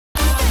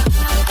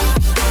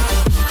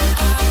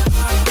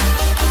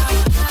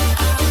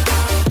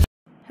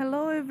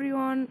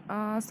Everyone.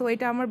 So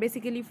এটা আমার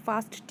basically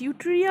first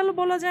tutorial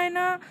বলা যায়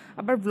না,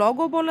 আবার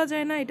ব্লগও বলা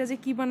যায় না। এটা যে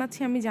কী বানাচ্ছি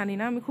আমি জানি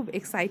না। আমি খুব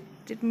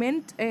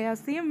এক্সাইটেডমেন্ট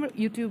আছি আমার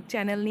ইউটিউব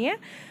চ্যানেল নিয়ে।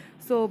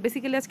 সো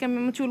বেসিক্যালি আজকে আমি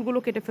আমার চুলগুলো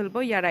কেটে ফেলবো।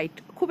 রাইট,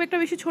 খুব একটা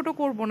বেশি ছোট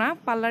করব না,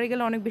 পার্লারে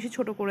গেলে অনেক বেশি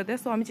ছোট করে দেয়।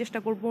 সো আমি চেষ্টা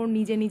করব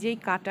নিজেই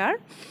কাটার।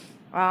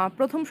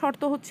 প্রথম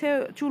শর্ত হচ্ছে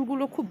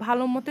চুলগুলো খুব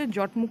ভালো মতে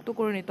জটমুক্ত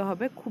করে নিতে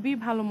হবে, খুবই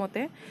ভালো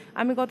মতে।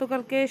 আমি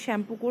গতকালকে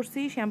শ্যাম্পু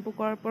করছি, শ্যাম্পু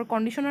করার পর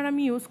কন্ডিশনার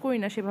আমি ইউজ করি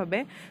না সেভাবে,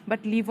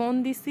 বাট লিভ অন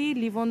দিছি।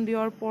 লিভ অন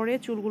দেওয়ার পরে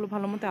চুলগুলো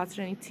ভালো মতো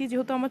আঁচড়ে নিচ্ছি,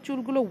 যেহেতু আমার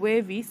চুলগুলো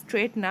ওয়েভি,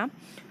 স্ট্রেট না।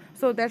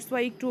 সো দ্যাটস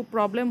ওয়াই একটু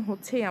প্রবলেম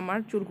হচ্ছেই আমার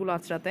চুলগুলো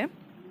আঁচড়াতে।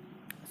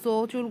 সো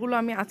চুলগুলো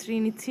আমি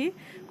আঁচড়িয়ে নিচ্ছি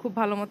খুব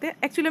ভালো মতে।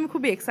 অ্যাকচুয়ালি আমি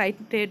খুবই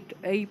এক্সাইটেড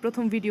এই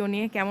প্রথম ভিডিও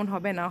নিয়ে, কেমন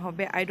হবে না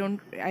হবে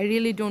আই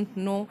রিয়েলি ডোন্ট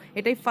নো।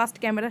 এটাই ফার্স্ট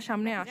ক্যামেরার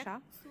সামনে আসা।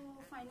 সো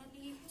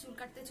ফাইনালি চুল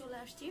কাটতে চলে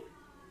আসছি।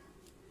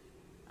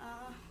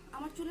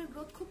 আমার চুলের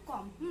গ্রোথ খুব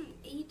কম।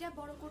 এইটা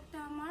বড় করতে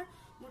আমার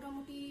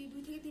মোটামুটি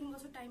 2 থেকে 3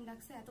 বছর টাইম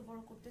লাগছে, এত বড়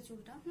করতে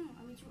চুলটা।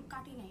 আমি চুল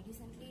কাটি নাই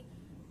রিসেন্টলি,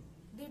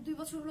 1.5-2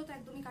 বছর হলো তো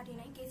একদমই কাটি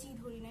নাই, কেচি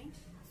ধরি নাই।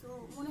 সো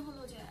মনে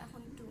হলো যে এখন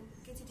একটু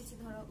কেচি টেচি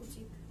ধরা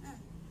উচিত।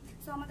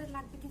 সো আমাদের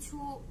লাগবে কিছু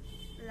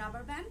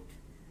রাবার ব্যান্ড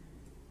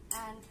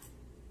অ্যান্ড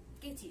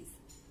কেচিস,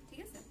 ঠিক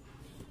আছে।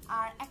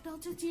 আর একটা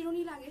হচ্ছে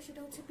চিরুনি লাগে,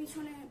 সেটা হচ্ছে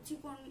পিছনে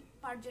চিকন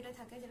পার্ট যেটা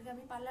থাকে, যেটাকে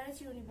আমি পার্লারে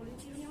চিরুনি বলি।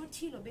 চিরুনি আমার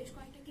ছিল, বেশ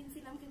কয়েকটা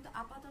কিনছিলাম, কিন্তু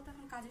আপাতত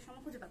এখন কাজের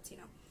সময় খুঁজে পাচ্ছি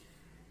না।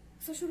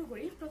 সো শুরু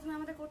করি। প্রথমে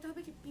আমাদের করতে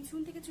হবে কি, পিছন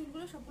থেকে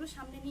চুলগুলো সবগুলো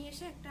সামনে নিয়ে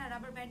এসে একটা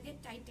রাবার ব্যান্ড দিয়ে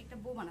টাইট একটা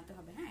বো বানাতে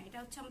হবে। এটা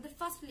হচ্ছে আমাদের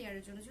ফার্স্ট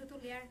লেয়ারের জন্য, যেহেতু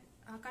লেয়ার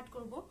কাট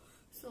করব।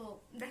 সো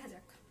দেখা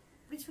যাক।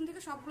 পিছন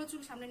থেকে সবগুলো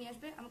চুল সামনে নিয়ে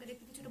আসবে। আমাকে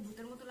দেখতে কিছুটা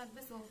ভূতের মতো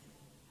লাগবে, সো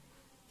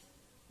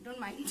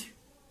ডোন্ট মাইন্ড।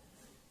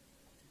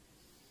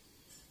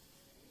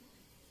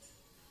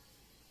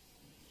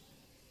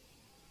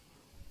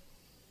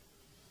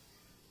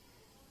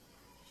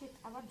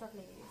 আবার জট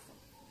লেগে গেছে।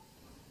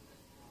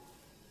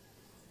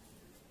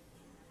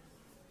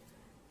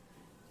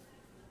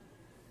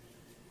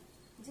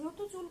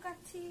 যেহেতু চুল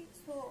কাটছি,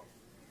 সো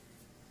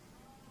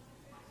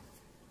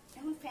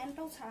এখন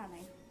ফ্যানটাও ছাড়া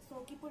নাই। সো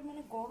কি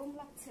পরিমাণে গরম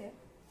লাগছে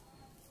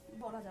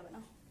বলা যাবে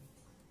না।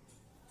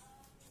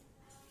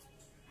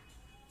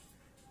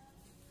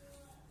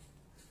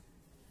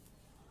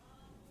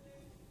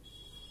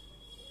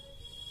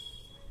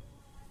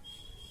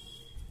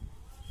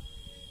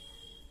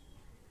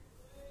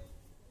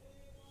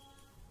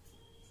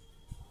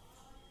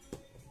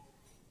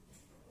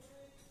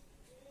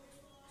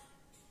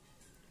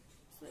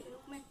 সো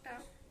এরকম একটা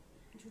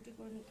ঝুটি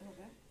করে নিতে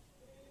হবে,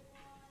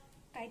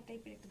 টাইট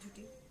টাইপের একটা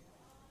ঝুটি।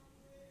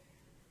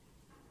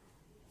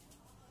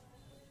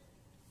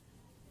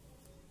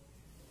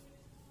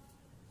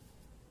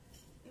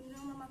 এমনি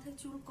আমার মাথায়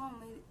চুল কম,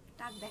 এই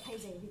টাক দেখাই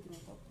যায়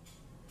রীতিমতো।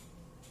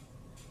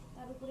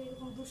 তার উপরে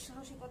এরকম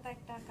দুঃসাহসিকতা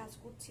একটা কাজ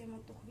করছে,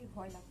 আমার তো খুবই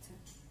ভয় লাগছে।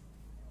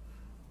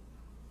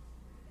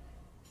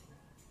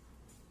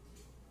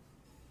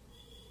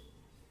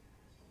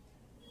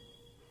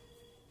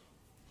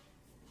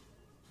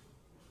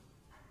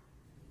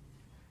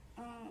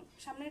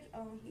 সামনের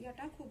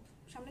ইয়াটা খুব,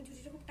 সামনের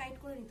ঝুটিটা খুব টাইট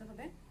করে নিতে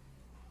হবে,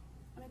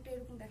 অনেকটা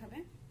এরকম দেখাবে।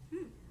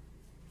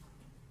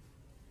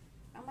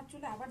 আমার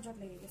চুলে আবার জট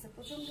লেগে গেছে,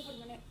 প্রচন্ড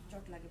পরিমাণে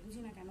জট লাগে,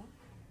 বুঝি না কেন।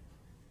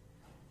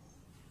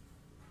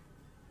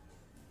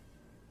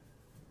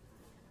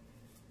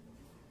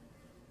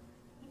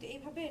 কিন্তু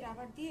এইভাবে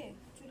রাবার দিয়ে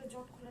চুলে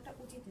জট খোলাটা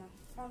উচিত না,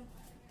 কারণ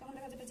তখন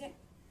দেখা যাবে যে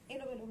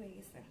এলোমেলো হয়ে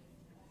গেছে।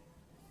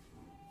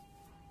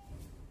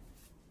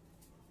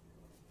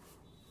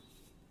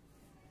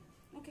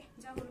 ওকে,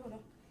 যা হলো হলো।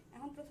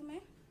 এখন প্রথমে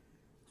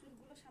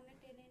চুলগুলো সামনে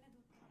টেনে এনে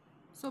ধরতে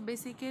হবে। সো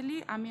বেসিক্যালি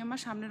আমি আমার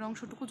সামনের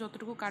অংশটুকু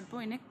যতটুকু কাটবো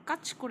এনে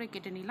কাচ করে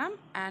কেটে নিলাম,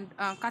 অ্যান্ড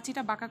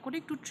কাঁচিটা বাঁকা করে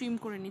একটু ট্রিম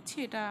করে নিচ্ছি।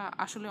 এটা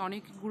আসলে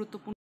অনেক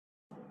গুরুত্বপূর্ণ।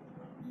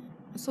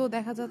 সো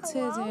দেখা যাচ্ছে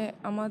যে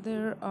আমাদের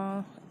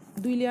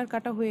 2 লেয়ার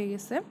কাটা হয়ে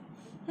গেছে।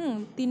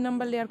 3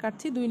 নাম্বার লেয়ার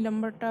কাটছি, 2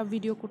 নাম্বারটা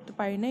ভিডিও করতে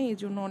পারি না, এই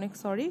জন্য অনেক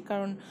সরি,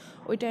 কারণ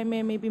ওই টাইমে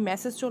মেবি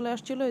মেসেজ চলে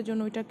আসছিলো, এই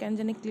জন্য ওইটা কেন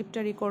জানি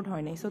ক্লিপটা রেকর্ড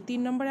হয় নাই। সো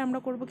 3 নাম্বারে আমরা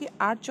করবো কি,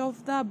 আর্চ অফ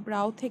দ্য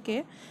ব্রাউ থেকে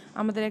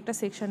আমাদের একটা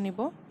সেকশন নিব।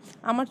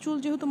 আমার চুল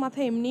যেহেতু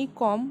মাথায় এমনিই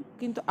কম,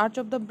 কিন্তু আর্চ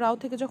অফ দ্য ব্রাউ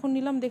থেকে যখন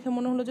নিলাম, দেখে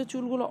মনে হলো যে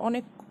চুলগুলো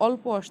অনেক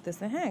অল্প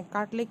আসতেছে,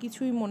 কাটলে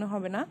কিছুই মনে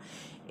হবে না।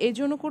 এই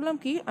জন্য করলাম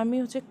কি, আমি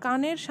হচ্ছে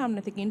কানের সামনে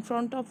থেকে, in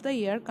front of the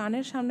year,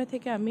 কানের সামনে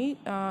থেকে আমি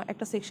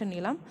একটা সেকশন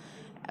নিলাম।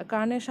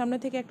 কানের সামনে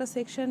থেকে একটা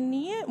সেকশন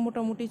নিয়ে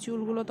মোটামুটি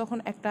চুলগুলো তখন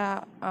একটা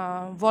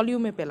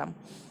ভলিউমে পেলাম।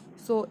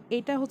 সো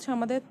এটা হচ্ছে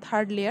আমাদের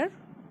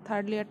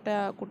থার্ড লেয়ারটা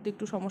করতে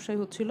একটু সমস্যাই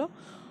হচ্ছিলো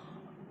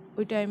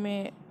ওই টাইমে।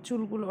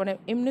 চুলগুলো মানে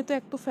এমনি তো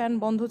এক তো ফ্যান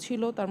বন্ধ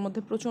ছিল, তার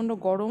মধ্যে প্রচণ্ড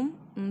গরম,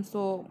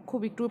 সো খুব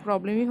একটু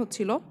প্রবলেমই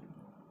হচ্ছিলো।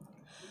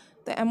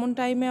 তো এমন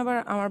টাইমে আবার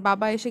আমার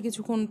বাবা এসে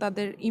কিছুক্ষণ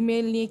তাদের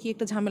ইমেল নিয়ে কি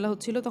একটা ঝামেলা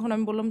হচ্ছিল, তখন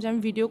আমি বললাম যে আমি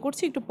ভিডিও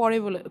করছি, একটু পরে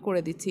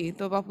করে দিচ্ছি।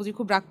 তো বাপুজি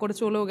খুব রাগ করে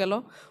চলেও গেল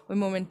ওই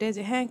মোমেন্টে,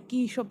 যে কী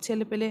সব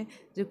ছেলে পেলে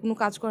যে কোনো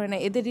কাজ করে না,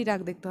 এদেরই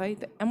রাগ দেখতে হয়।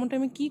 তো এমন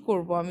টাইমে কী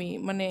করব আমি,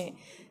 মানে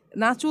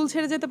না চুল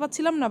ছেড়ে যেতে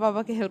পারছিলাম না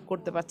বাবাকে হেল্প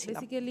করতে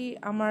পারছিলাম। বেসিক্যালি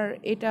আমার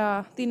এটা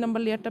 3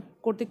 নাম্বার লেয়ারটা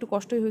করতে একটু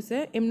কষ্টই হয়েছে।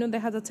 এমনিও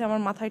দেখা যাচ্ছে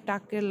আমার মাথায়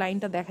টাকের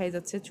লাইনটা দেখাই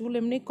যাচ্ছে, চুল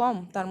এমনি কম,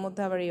 তার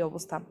মধ্যে আবার এই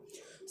অবস্থা।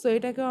 সো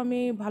এটাকেও আমি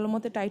ভালো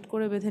মতো টাইট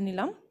করে বেঁধে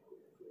নিলাম,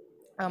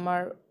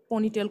 আমার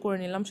পনিটেল করে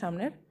নিলাম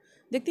সামনের,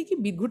 দেখতে কি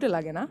বিদঘুটে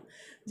লাগে না?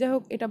 যাই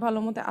হোক, এটা ভালো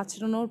মতো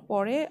আঁচড়ানোর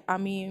পরে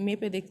আমি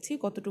মেপে দেখছি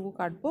কতটুকু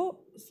কাটবো।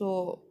 সো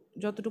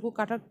যতটুকু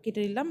কাটা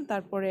কেটে নিলাম,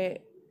 তারপরে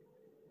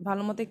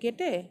ভালো মতো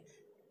কেটে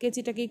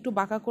কেচিটাকে একটু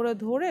বাঁকা করে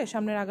ধরে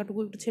সামনের আগাটুকু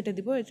একটু ছেটে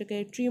দিব, এটাকে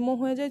ট্রিমও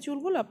হয়ে যায়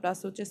চুলগুলো, প্লাস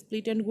হচ্ছে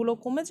স্প্লিট এন্ডগুলো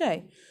কমে যায়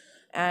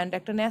অ্যান্ড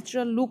একটা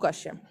ন্যাচারাল লুক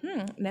আসে।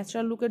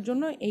 ন্যাচারাল লুকের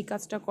জন্য এই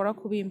কাজটা করা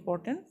খুবই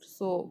ইম্পর্টেন্ট।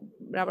 সো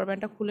রাবার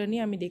ব্যান্ডটা খুলে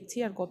নিয়ে আমি দেখছি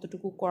আর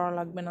কতটুকু করা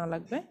লাগবে না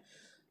লাগবে।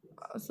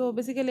 সো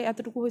বেসিক্যালি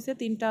এতটুকু হয়েছে,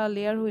 3টা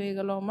লেয়ার হয়ে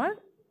গেল আমার।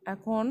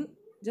 এখন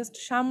জাস্ট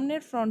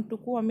সামনের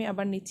ফ্রন্টটুকু আমি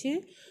আবার নিচ্ছি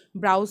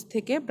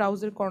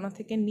ব্রাউজের কর্নার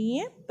থেকে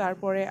নিয়ে,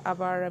 তারপরে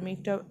আবার আমি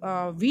একটা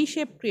ভি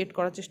শেপ ক্রিয়েট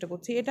করার চেষ্টা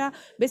করছি। এটা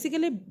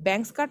বেসিক্যালি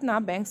ব্যাঙ্কস কাট না,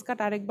 ব্যাঙ্কস কাট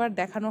আরেকবার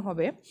দেখানো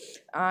হবে।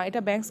 এটা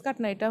ব্যাঙ্কস কাট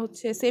না, এটা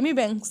হচ্ছে সেমি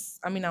ব্যাঙ্কস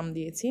আমি নাম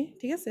দিয়েছি,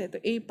 ঠিক আছে? তো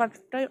এই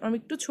পার্টটা আমি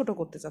একটু ছোট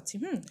করতে চাচ্ছি।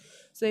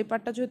 সো এই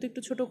পার্টটা যেহেতু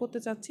একটু ছোট করতে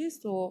চাচ্ছি,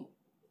 সো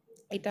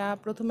এটা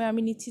প্রথমে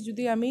আমি নিচ্ছি,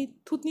 যদি আমি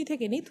থুতনি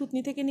থেকে নিই,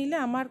 থুতনি থেকে নিলে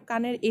আমার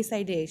কানের এই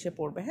সাইডে এসে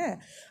পড়বে, হ্যাঁ।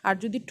 আর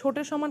যদি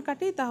ঠোঁটের সমান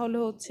কাটি তাহলে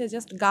হচ্ছে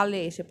জাস্ট গালে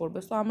এসে পড়বে।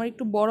 সো আমার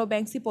একটু বড়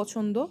ব্যাঙ্কসই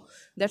পছন্দ,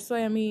 দ্যাটস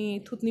ওয়াই আমি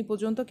থুতনি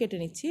পর্যন্ত কেটে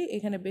নিচ্ছি।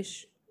 এখানে বেশ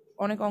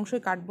অনেক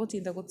অংশই কাটবো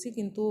চিন্তা করছি,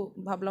 কিন্তু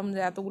ভাবলাম যে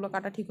এতগুলো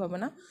কাটা ঠিক হবে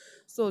না।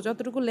 সো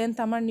যতটুকু লেন্থ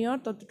আমার নেওয়ার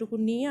ততটুকু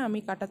নিয়ে আমি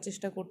কাটার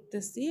চেষ্টা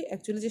করতেছি,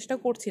 অ্যাকচুয়ালি চেষ্টা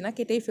করছি না,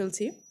 কেটেই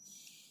ফেলছি।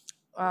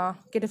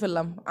 কেটে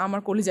ফেললাম, আমার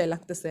কলিজায়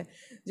লাগতেছে।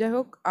 যাই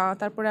হোক,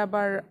 তারপরে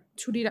আবার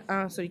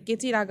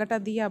কেচির আগাটা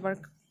দিয়ে আবার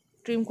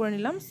ট্রিম করে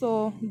নিলাম। So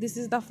this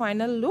is the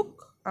final look.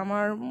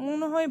 আমার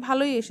মনে হয়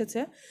ভালোই এসেছে,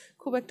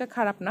 খুব একটা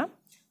খারাপ না।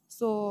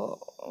 সো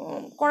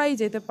করাই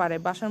যেতে পারে,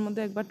 বাসার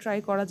মধ্যে একবার ট্রাই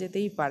করা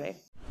যেতেই পারে।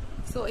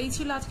 সো এই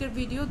ছিল আজকের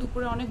ভিডিও।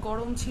 দুপুরে অনেক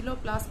গরম ছিল,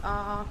 প্লাস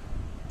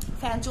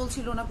ফ্যান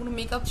চলছিল না, কোনো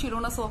মেকআপ ছিল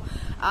না। সো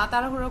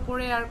তাড়াহুড়ো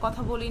করে আর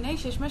কথা বলি নাই।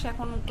 শেষমেশ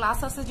এখন ক্লাস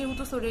আছে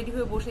যেহেতু, সো রেডি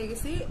হয়ে বসে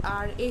গেছি।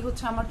 আর এই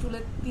হচ্ছে আমার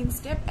চুলের 3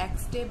 step, 1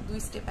 step, 2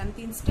 step and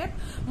 3 step.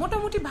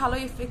 মোটামুটি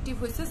ভালোই এফেক্টিভ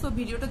হয়েছে। সো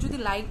ভিডিওটা যদি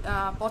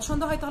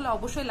পছন্দ হয় তাহলে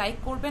অবশ্যই লাইক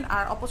করবেন,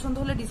 আর অপছন্দ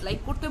হলে ডিসলাইক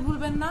করতে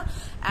ভুলবেন না।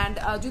 অ্যান্ড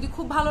যদি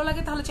খুব ভালো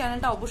লাগে তাহলে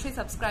চ্যানেলটা অবশ্যই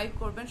সাবস্ক্রাইব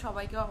করবেন।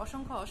 সবাইকে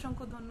অসংখ্য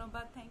অসংখ্য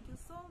ধন্যবাদ। Thank you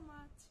so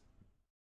much.